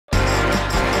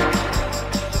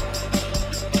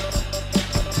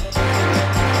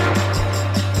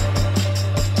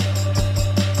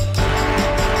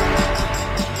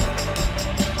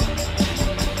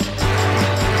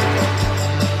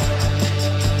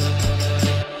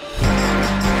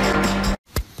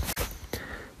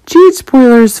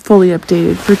Spoilers fully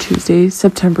updated for Tuesday,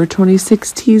 September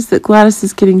 26th. Tease that Gladys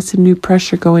is getting some new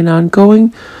pressure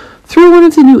going through one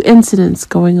of the new incidents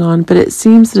going on, but it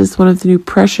seems that as one of the new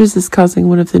pressures is causing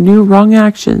one of the new wrong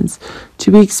actions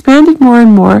to be expanded more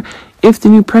and more. If the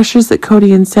new pressures that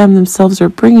Cody and Sam themselves are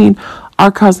bringing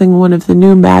are causing one of the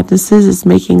new madnesses, is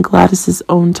making Gladys's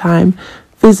own time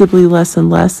visibly less and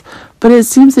less. But it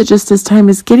seems that just as time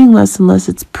is getting less and less,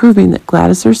 it's proving that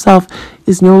Gladys herself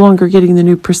is no longer getting the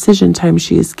new precision time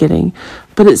she is getting.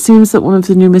 But it seems that one of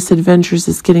the new misadventures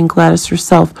is getting Gladys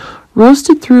herself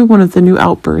roasted through one of the new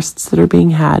outbursts that are being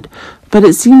had. But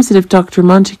it seems that if Dr.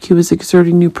 Montague is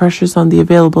exerting new pressures on the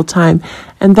available time,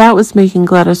 and that was making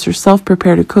Gladys herself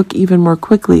prepare to cook even more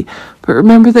quickly. But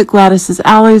remember that Gladys's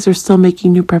allies are still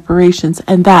making new preparations,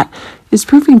 and that is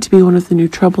proving to be one of the new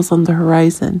troubles on the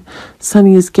horizon.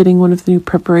 Sunny is getting one of the new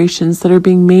preparations that are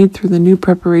being made through the new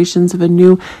preparations of a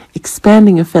new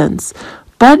expanding offense.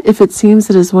 But if it seems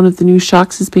that as one of the new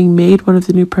shocks is being made, one of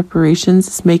the new preparations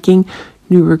is making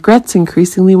new regrets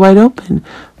increasingly wide open.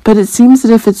 But it seems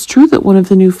that if it's true that one of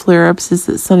the new flare-ups is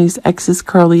that Sunny's exes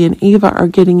Carly and Ava are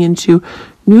getting into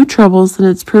new troubles, then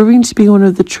it's proving to be one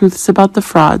of the truths about the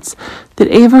frauds that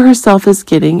Ava herself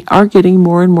are getting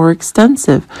more and more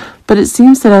extensive. But it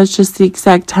seems that as just the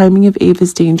exact timing of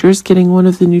Ava's dangers getting one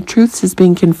of the new truths is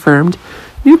being confirmed,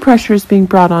 new pressure is being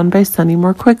brought on by Sunny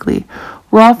more quickly.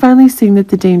 We're all finally seeing that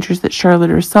the dangers that Charlotte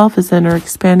herself is in are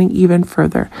expanding even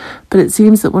further. But it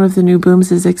seems that one of the new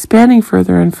booms is expanding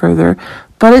further and further.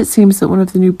 But it seems that one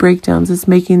of the new breakdowns is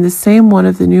making the same one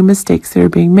of the new mistakes that are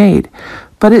being made.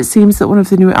 But it seems that one of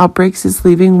the new outbreaks is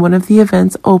leaving one of the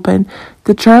events open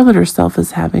that Charlotte herself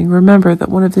is having. Remember that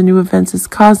one of the new events is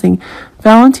causing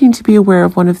Valentine to be aware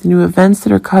of one of the new events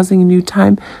that are causing a new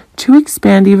time to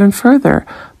expand even further.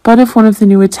 But if one of the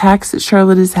new attacks that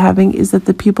Charlotte is having is that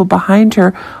the people behind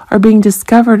her are being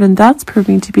discovered, and that's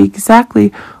proving to be exactly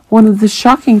one of the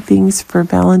shocking things for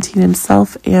Valentine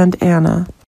himself and Anna.